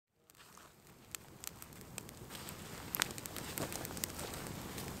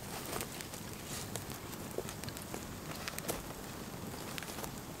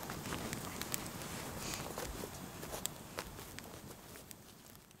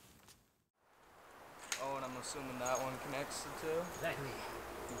assuming that one connects the two. Exactly.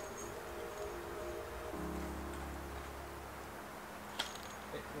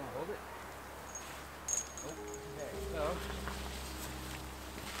 Okay, you want to hold it? Okay, so.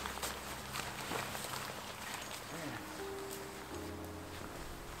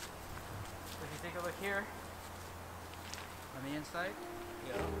 If you take a look here, on the inside,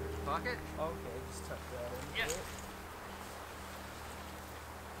 Yeah. pocket. Okay, just tuck that in. Yeah.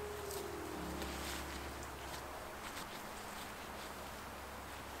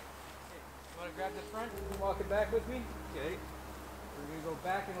 Want to grab the front and walk it back with me? Okay. We're going to go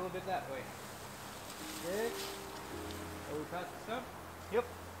back and a little bit that way. Okay. Are we past the stump? Yep.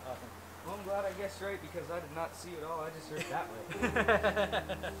 Awesome. Well, I'm glad I guessed right because I did not see it all. I just heard that way.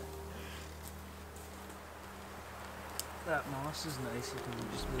 That moss is nice. It can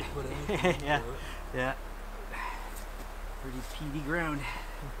just be put in. Yeah. Yeah. Pretty peaty ground.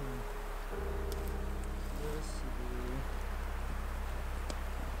 Let's see.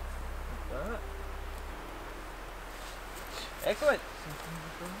 Like that. Excellent. Something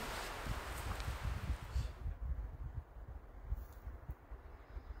like that.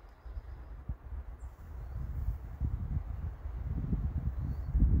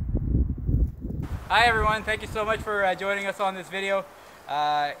 Hi everyone, thank you so much for joining us on this video.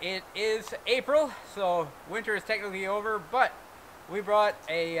 It is April, so winter is technically over, but we brought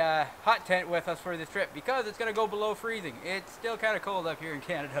a hot tent with us for this trip because it's going to go below freezing. It's still kind of cold up here in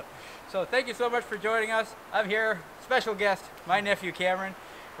Canada. So thank you so much for joining us. I'm here, special guest, my nephew Cameron.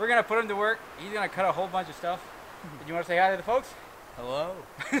 We're going to put him to work. He's going to cut a whole bunch of stuff. Did you want to say hi to the folks? Hello.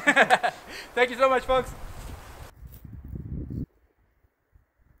 Thank you so much, folks.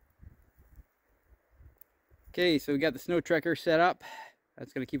 Okay, so we got the Snowtrekker set up.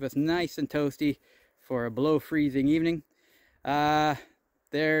 That's going to keep us nice and toasty for a below freezing evening.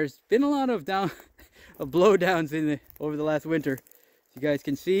 There's been a lot of blowdowns over the last winter. As you guys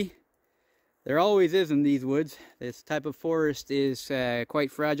can see, there always is in these woods. This type of forest is quite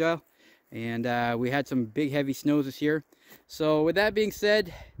fragile, and we had some big heavy snows this year. So with that being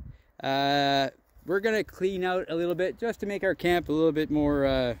said, we're going to clean out a little bit just to make our camp a little bit more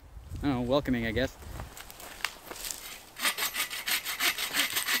I don't know, welcoming, I guess.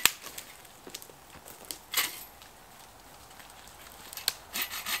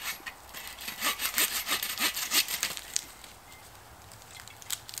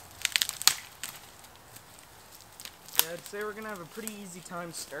 I'd say we're gonna have a pretty easy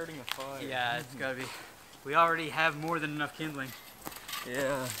time starting a fire. Yeah, it's gotta be. We already have more than enough kindling.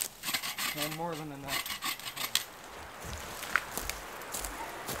 Yeah. And more than enough.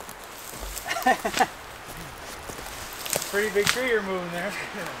 Pretty big tree you're moving there.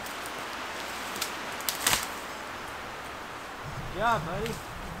 Good job, buddy.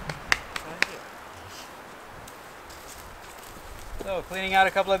 Thank you. So cleaning out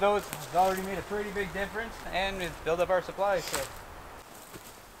a couple of those has already made a pretty big difference, and it's built up our supplies. So.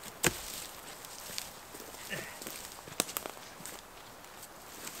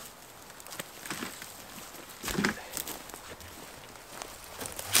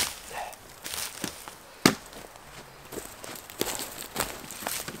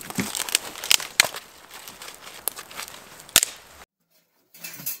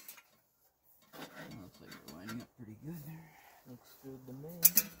 Looks like we're lining up pretty good there. Looks good to me.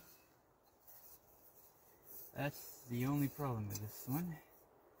 That's the only problem with this one,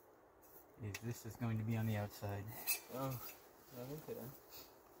 is this is going to be on the outside. Oh, okay.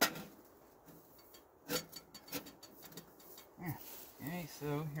 Yeah. Okay,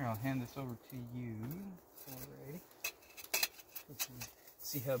 so here, I'll hand this over to you. Alrighty.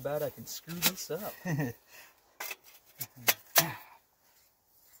 See how bad I can screw this up.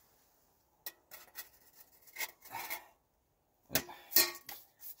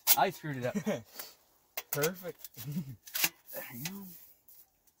 I screwed it up. Perfect. There you go.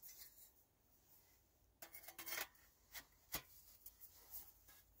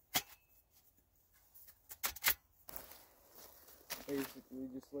 Basically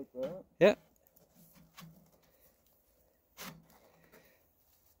just like that. Yep.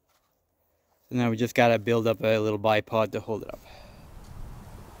 So now we just gotta build up a little bipod to hold it up.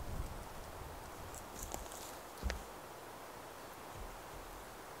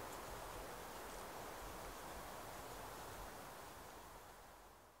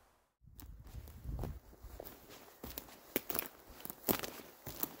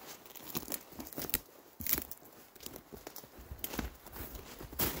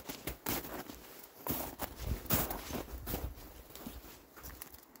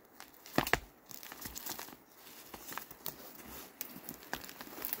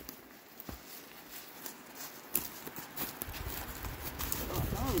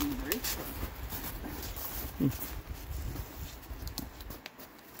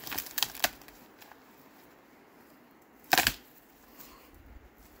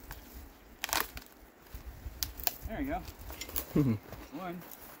 There you go. One.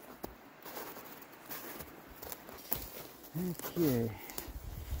 Okay.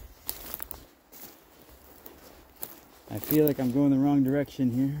 I feel like I'm going the wrong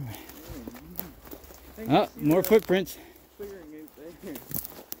direction here. Oh, more footprints.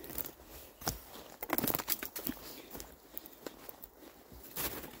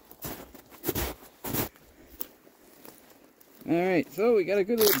 Alright, so we got a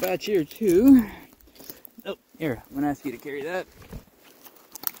good little batch here too. Oh, here, I'm gonna ask you to carry that.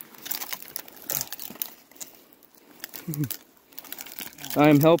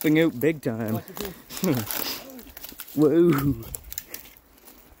 I'm helping out big time. Whoa.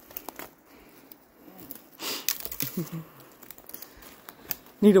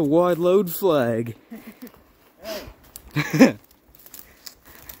 Need a wide load flag.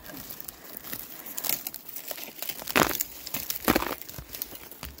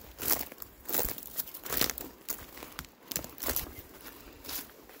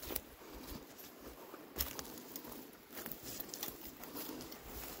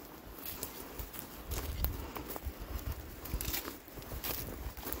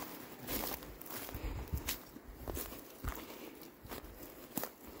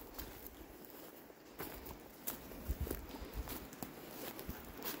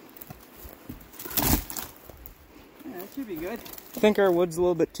 That should be good. I think our wood's a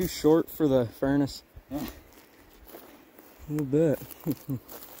little bit too short for the furnace. Yeah. A little bit.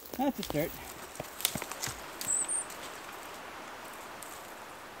 That's a start.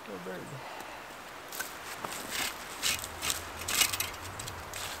 Little bird.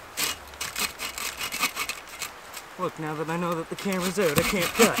 Look, now that I know that the camera's out, I can't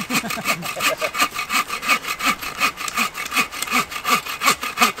cut.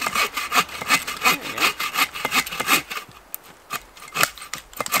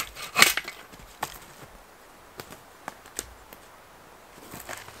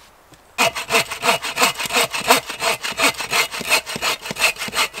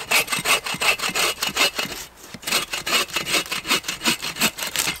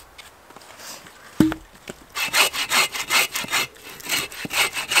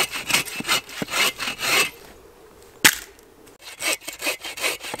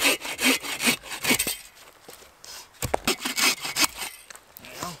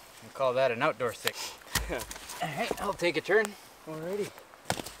 Call that an outdoor stick. Alright, I'll take a turn. Alrighty.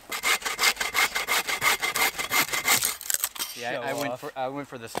 Yeah, I went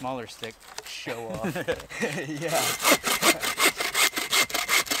for the smaller stick. Show off. Yeah.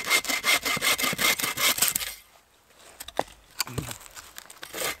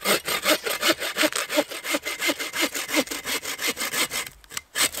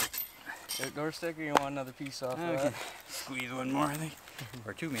 Outdoor stick, or you want another piece off of that? Squeeze one more, I think.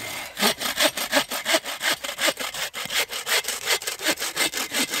 Or two, maybe.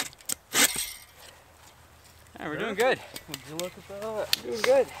 Yeah, we're doing good. Would you look at that? Doing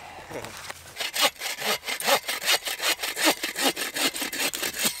good.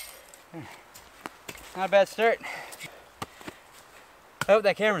 Not a bad start. I hope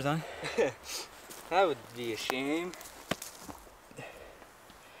that camera's on. That would be a shame.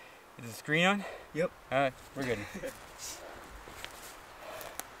 Is the screen on? Yep. Alright, we're good.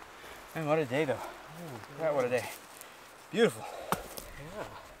 Man, what a day though. God, what a day. Beautiful. Yeah.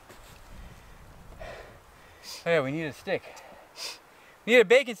 Oh yeah, we need a stick. We need a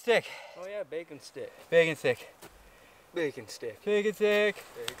bacon stick. Oh yeah, bacon stick. Bacon stick. Bacon stick. Bacon stick.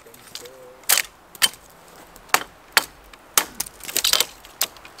 Bacon stick.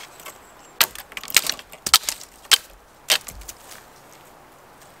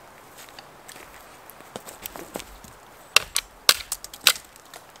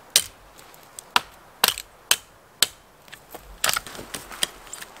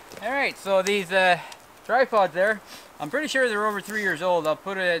 Alright, so these tripods there, I'm pretty sure they're over 3 years old. I'll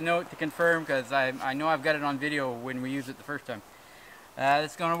put a note to confirm because I know I've got it on video when we used it the first time.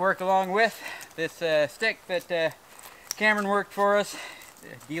 It's going to work along with this stick that Cameron worked for us,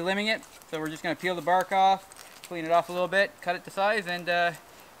 delimbing it. So we're just going to peel the bark off, clean it off a little bit, cut it to size, and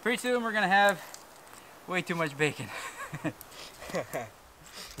pretty soon we're going to have way too much bacon.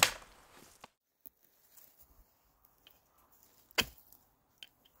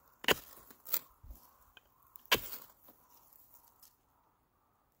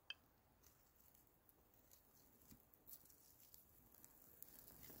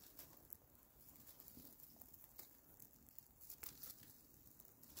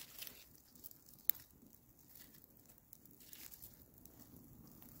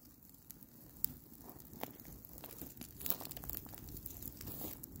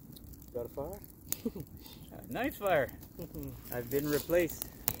 Got a fire? Nice fire. I've been replaced.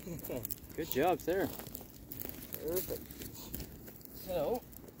 Good job, sir. Perfect. So,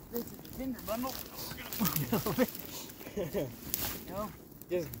 this is the tinder bundle. We're gonna put it over. No.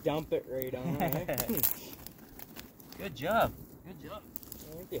 Just dump it right on. Eh? Good job. Good job.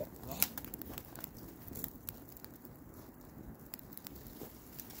 Thank you.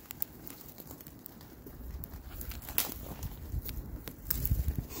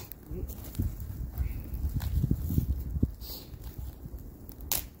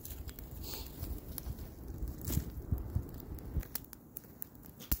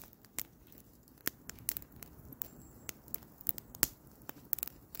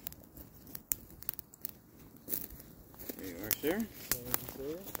 There you are, sir.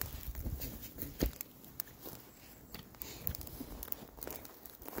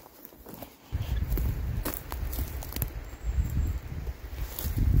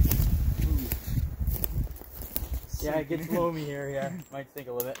 Yeah, it gets loamy here, yeah. Might stink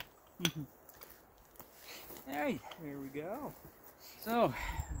a little bit. Alright, Here we go. so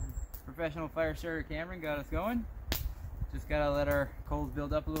professional fire starter Cameron got us going. Just gotta let our coals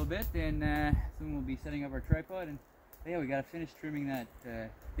build up a little bit, and soon we'll be setting up our tripod. And yeah, we gotta finish trimming that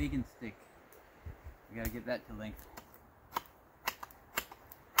bacon stick. We gotta get that to length.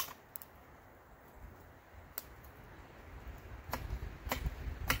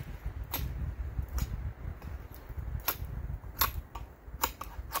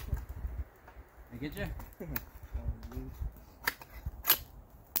 I get you?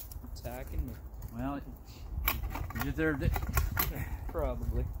 Attacking me. Well, you deserved it.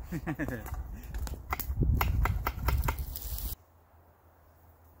 Probably.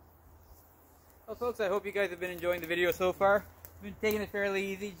 Well, folks, I hope you guys have been enjoying the video so far. We've been taking it fairly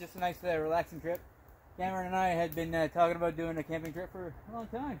easy, just a nice relaxing trip. Cameron and I had been talking about doing a camping trip for a long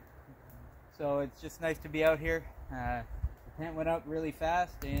time. So it's just nice to be out here. The tent went up really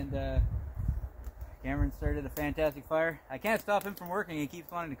fast, and Cameron started a fantastic fire. I can't stop him from working. He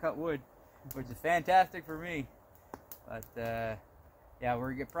keeps wanting to cut wood, which is fantastic for me. But yeah,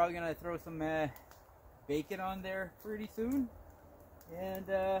 we're probably going to throw some bacon on there pretty soon. And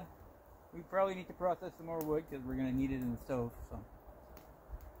we probably need to process some more wood because we're going to need it in the stove. So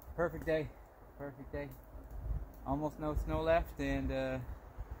perfect day. Perfect day. Almost no snow left, and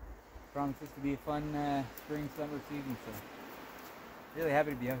promises to be a fun spring, summer season. So really happy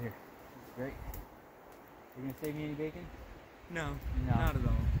to be out here. It's great. You gonna save me any bacon? No, No. not at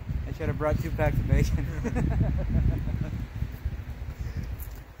all. I should have brought 2 packs of bacon. I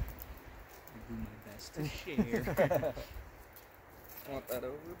do my best to share. Want that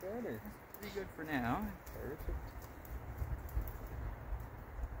over better? Pretty good for now. Perfect.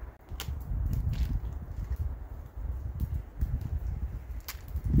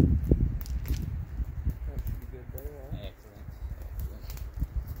 That should be good there, huh? Excellent.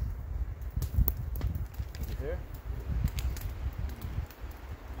 Thank you, sir.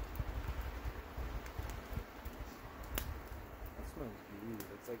 That smells good.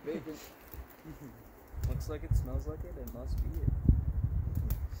 It's like bacon. Looks like it, smells like it, it must be it.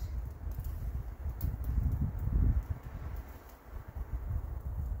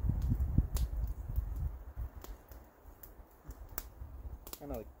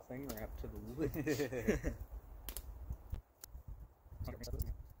 Kind of like cling wrap to the wood.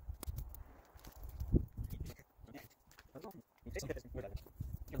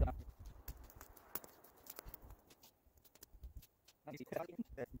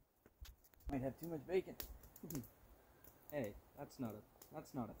 Might have too much bacon. Hey, that's not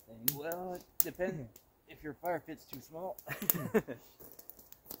a thing. Well, it depends if your fire pit's too small.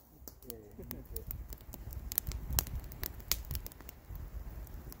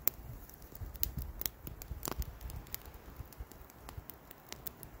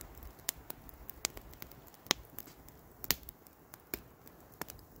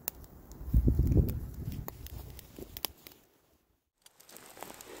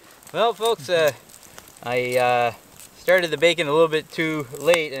 Well, folks, I started the bacon a little bit too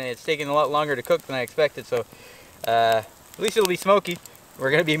late, and it's taking a lot longer to cook than I expected, so at least it'll be smoky.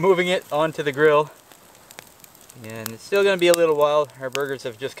 We're going to be moving it onto the grill, and it's still going to be a little while. Our burgers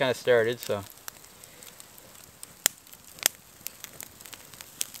have just kind of started, so.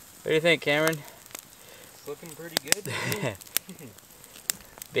 What do you think, Cameron? It's looking pretty good.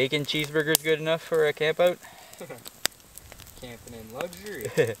 Bacon cheeseburger's good enough for a camp out? Camping in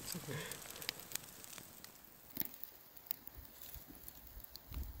luxury.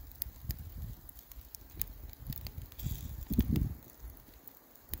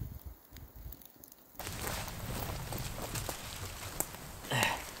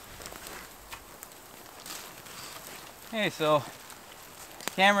 Okay, so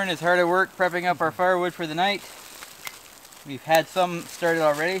Cameron is hard at work prepping up our firewood for the night. We've had some started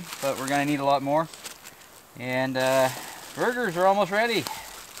already, but we're going to need a lot more. And burgers are almost ready.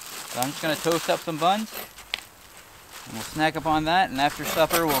 So I'm just going to toast up some buns. And we'll snack up on that, and after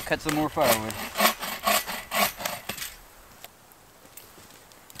supper we'll cut some more firewood.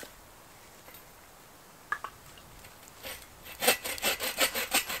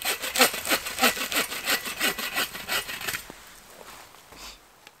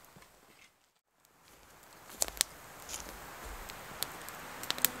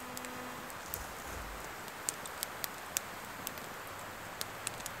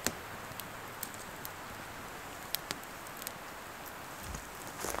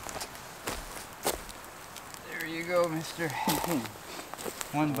 There you go, mister.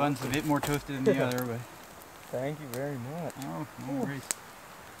 One bun's a bit more toasted than the other, but... Thank you very much. Oh, no worries.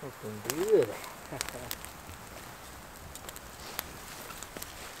 Looking good.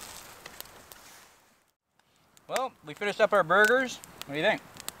 Well, we finished up our burgers. What do you think?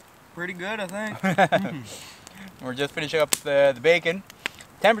 Pretty good, I think. We're just finishing up the bacon.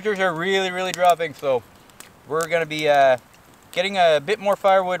 Temperatures are really dropping, so we're going to be getting a bit more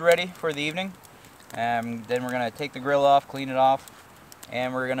firewood ready for the evening. Then we're going to take the grill off, clean it off,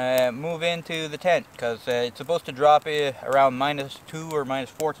 and we're going to move into the tent because it's supposed to drop around -2 or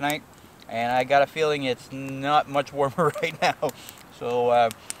 -4 tonight, and I got a feeling it's not much warmer right now. So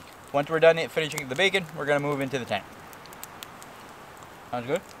once we're done finishing the bacon, we're going to move into the tent. Sounds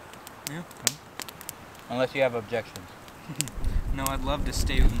good? Yeah. Unless you have objections. No, I'd love to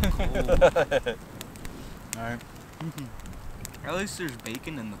stay in the cold. Alright. At least there's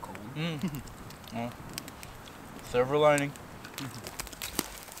bacon in the cold. Well, silver lining.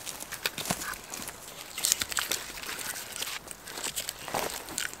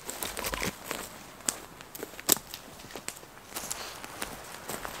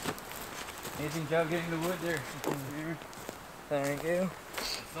 Amazing job getting the wood there. Thank you.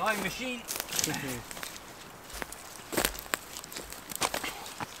 Sawing machine.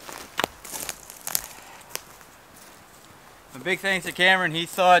 A big thanks to Cameron. He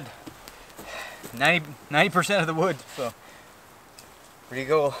sawed 90% of the wood, so pretty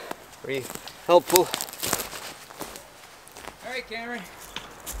cool, pretty helpful. All right, Cameron,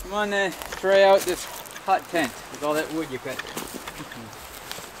 come on, try out this hot tent with all that wood you cut.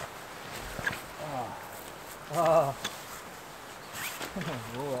 Oh,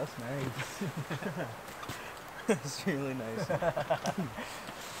 that's nice. That's really nice.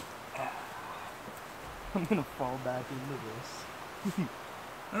 I'm gonna fall back into this.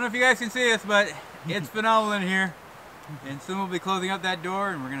 I don't know if you guys can see us, but it's phenomenal in here. And soon we'll be closing up that door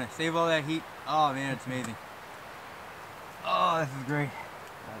and we're gonna save all that heat. Oh man, it's amazing. Oh, this is great.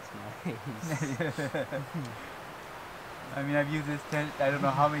 That's nice. I mean, I've used this tent I don't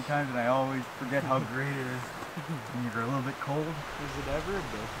know how many times and I always forget how great it is when you're a little bit cold. Is it ever a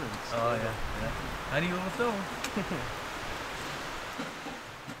difference? Oh yeah. Tiny little stove.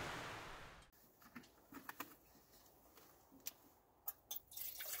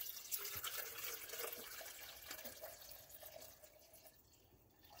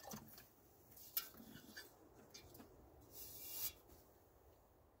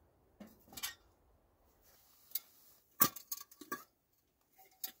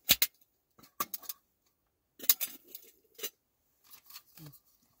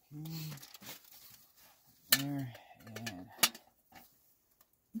 There and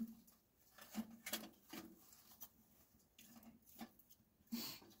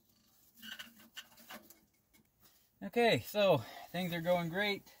okay, so things are going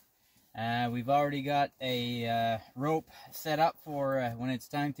great. We've already got a rope set up for when it's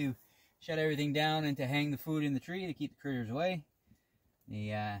time to shut everything down and to hang the food in the tree to keep the critters away.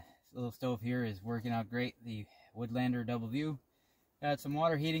 The little stove here is working out great. The Woodlander double view. Got some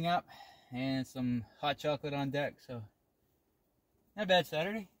water heating up and some hot chocolate on deck, so not a bad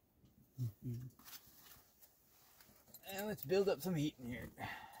Saturday. And let's build up some heat in here.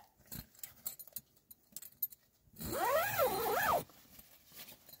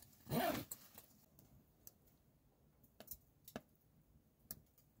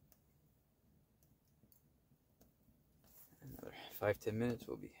 Another 5-10 minutes,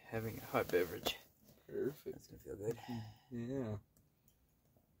 we'll be having a hot beverage. Perfect. That's gonna feel good. Yeah.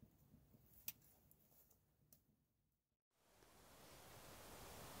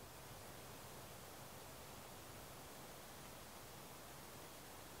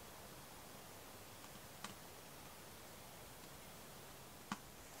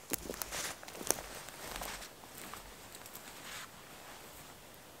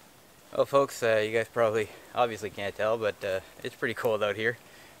 Well folks, you guys probably obviously can't tell, but it's pretty cold out here.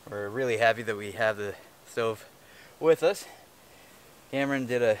 We're really happy that we have the stove with us. Cameron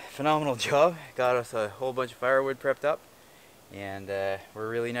did a phenomenal job, got us a whole bunch of firewood prepped up, and we're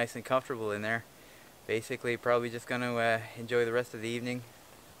really nice and comfortable in there. Basically probably just going to enjoy the rest of the evening,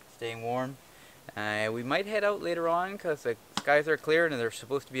 staying warm. We might head out later on because the skies are clear and there's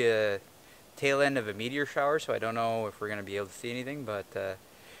supposed to be a tail end of a meteor shower, so I don't know if we're going to be able to see anything, but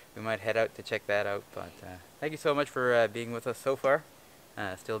we might head out to check that out. But thank you so much for being with us so far.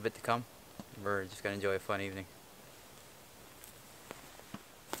 Still a bit to come. We're just going to enjoy a fun evening.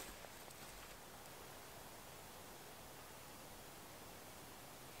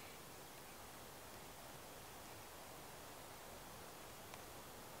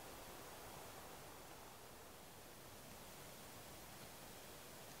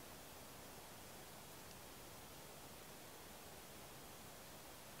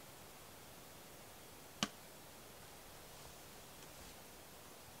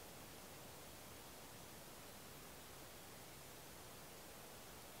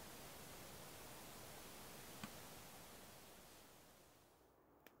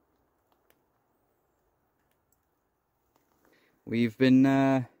 We've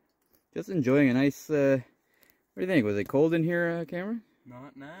been just enjoying a nice, what do you think? Was it cold in here, Cameron?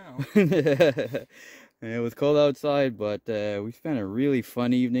 Not now. It was cold outside, but we spent a really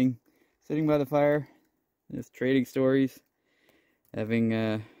fun evening sitting by the fire, just trading stories, having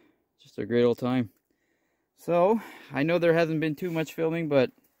just a great old time. So, I know there hasn't been too much filming,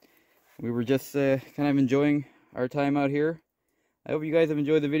 but we were just kind of enjoying our time out here. I hope you guys have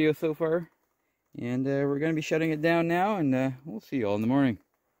enjoyed the video so far. And we're going to be shutting it down now, and we'll see you all in the morning.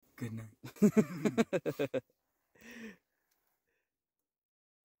 Good night.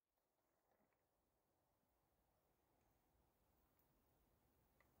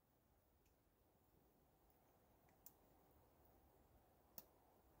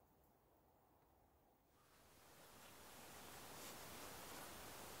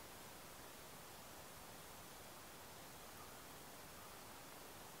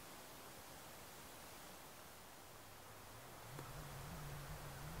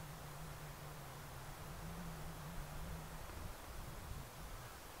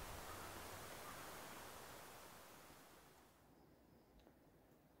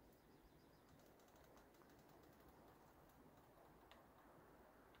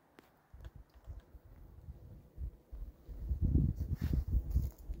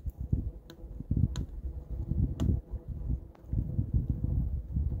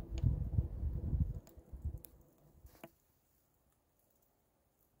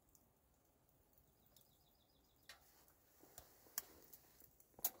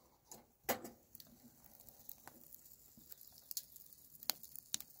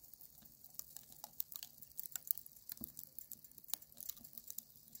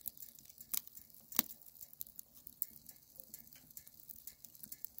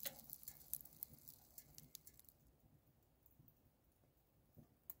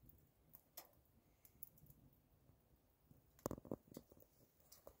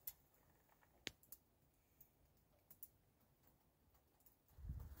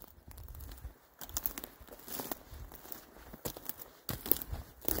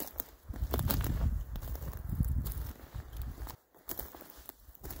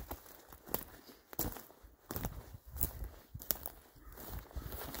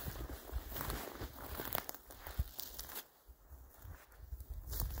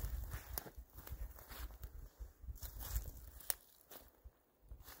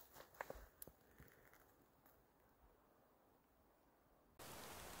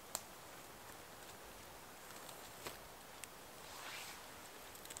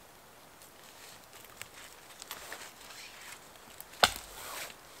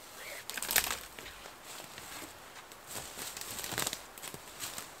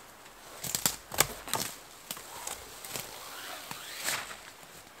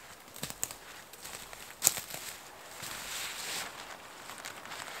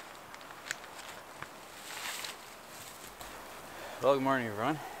 Well, good morning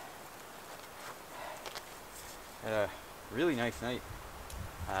everyone. Had a really nice night.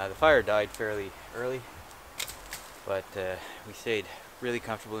 The fire died fairly early, but we stayed really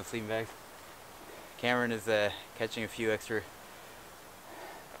comfortable in sleeping bags. Cameron is catching a few extra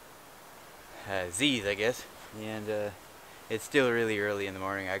Z's, I guess, and it's still really early in the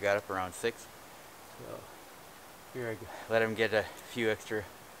morning. I got up around 6, so here I go. Let him get a few extra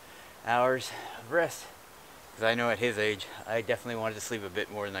hours of rest. Because I know at his age, I definitely wanted to sleep a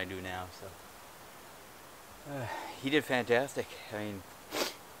bit more than I do now. So he did fantastic. I mean,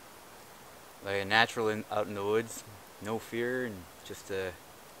 like a natural out in the woods, no fear, and just a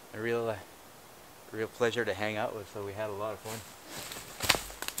real pleasure to hang out with. So we had a lot of fun.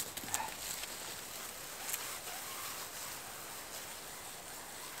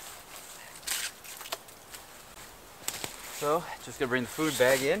 So just gonna bring the food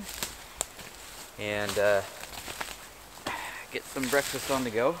bag in and get some breakfast on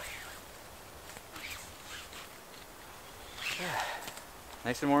the go.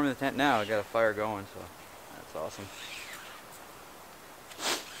 Nice and warm in the tent now. I got a fire going, so that's awesome.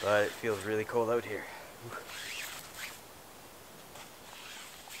 But it feels really cold out here.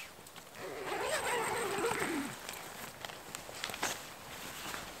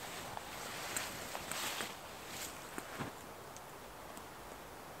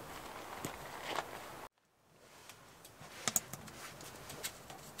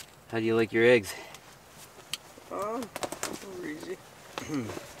 How do you like your eggs? Easy.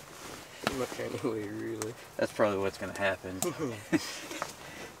 Much anyway, really. That's probably what's gonna happen.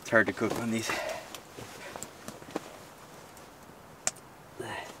 It's hard to cook on these.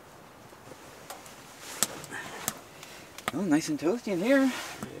 Oh, nice and toasty in here.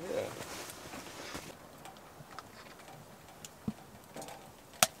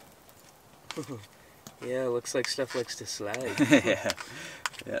 Yeah. Yeah, looks like stuff likes to slide.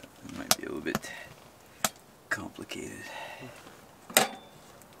 Yeah, it might be a little bit complicated.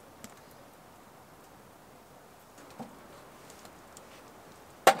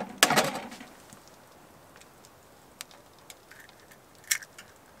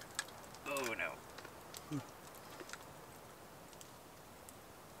 Oh no.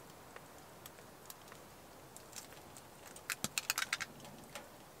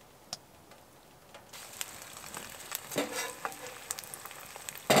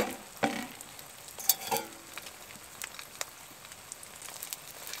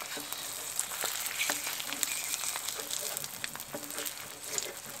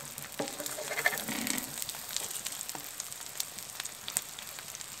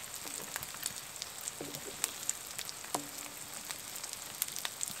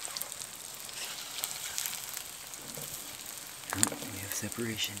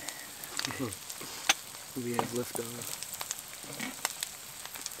 Separation. We have liftoff.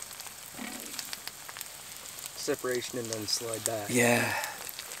 Separation and then slide back. Yeah,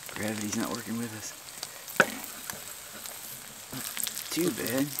 gravity's not working with us. Not too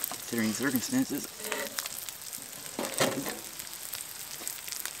bad, considering the circumstances.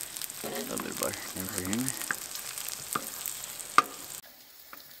 A little bit of butter, never hurt anyone.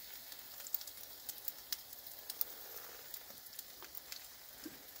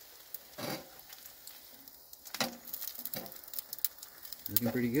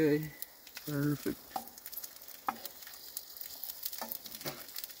 Looking pretty good. Perfect.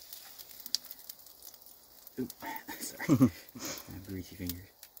 Oop, sorry. My greasy fingers.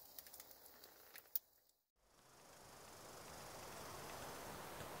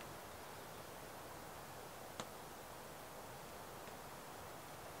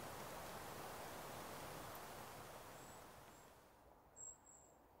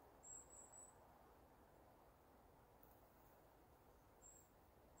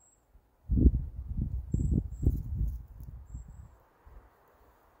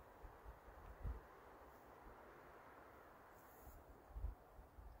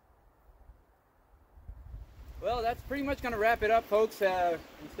 Well, that's pretty much going to wrap it up, folks. We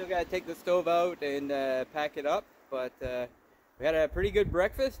still got to take the stove out and pack it up, but we had a pretty good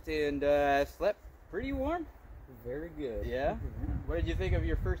breakfast and slept pretty warm. Very good. Yeah? What did you think of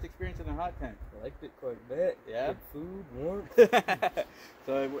your first experience in the hot tent? I liked it quite a bit. Yeah? Good food, warmth.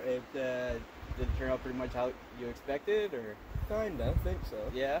 So it did it turn out pretty much how you expected, or? Kinda, I think so.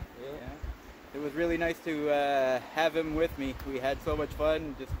 Yeah? Yeah. It was really nice to have him with me. We had so much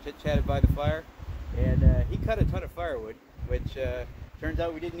fun, just chit-chatted by the fire. And he cut a ton of firewood, which turns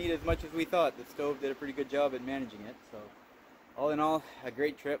out we didn't need as much as we thought. The stove did a pretty good job at managing it. So all in all, a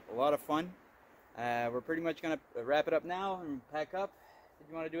great trip, a lot of fun. We're pretty much going to wrap it up now and pack up. Did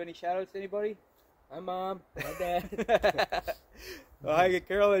you want to do any shout outs to anybody? Hi Mom, hi Dad. Well, hi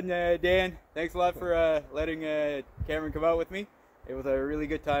Carol and Dan. Thanks a lot for letting Cameron come out with me. It was a really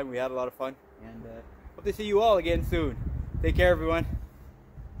good time. We had a lot of fun. And hope to see you all again soon. Take care, everyone.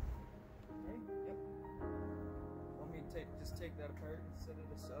 Just take that apart and set it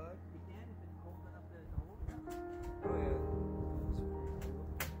aside. You can if it's cold enough to hold it. Oh yeah.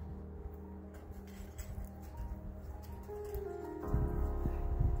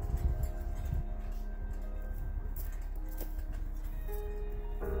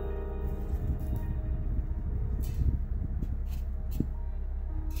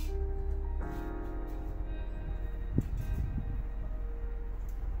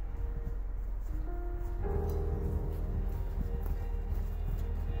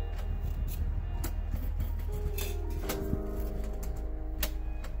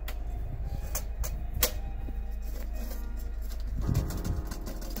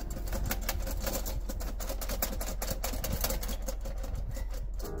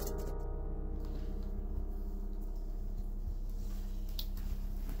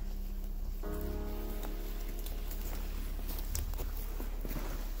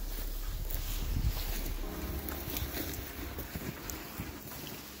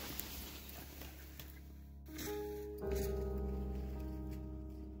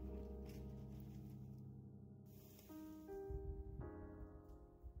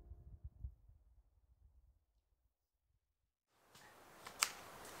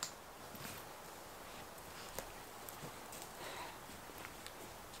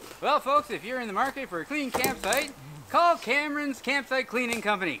 Well, folks, if you're in the market for a clean campsite, call Cameron's Campsite Cleaning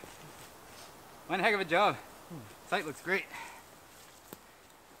Company. One heck of a job. Site looks great.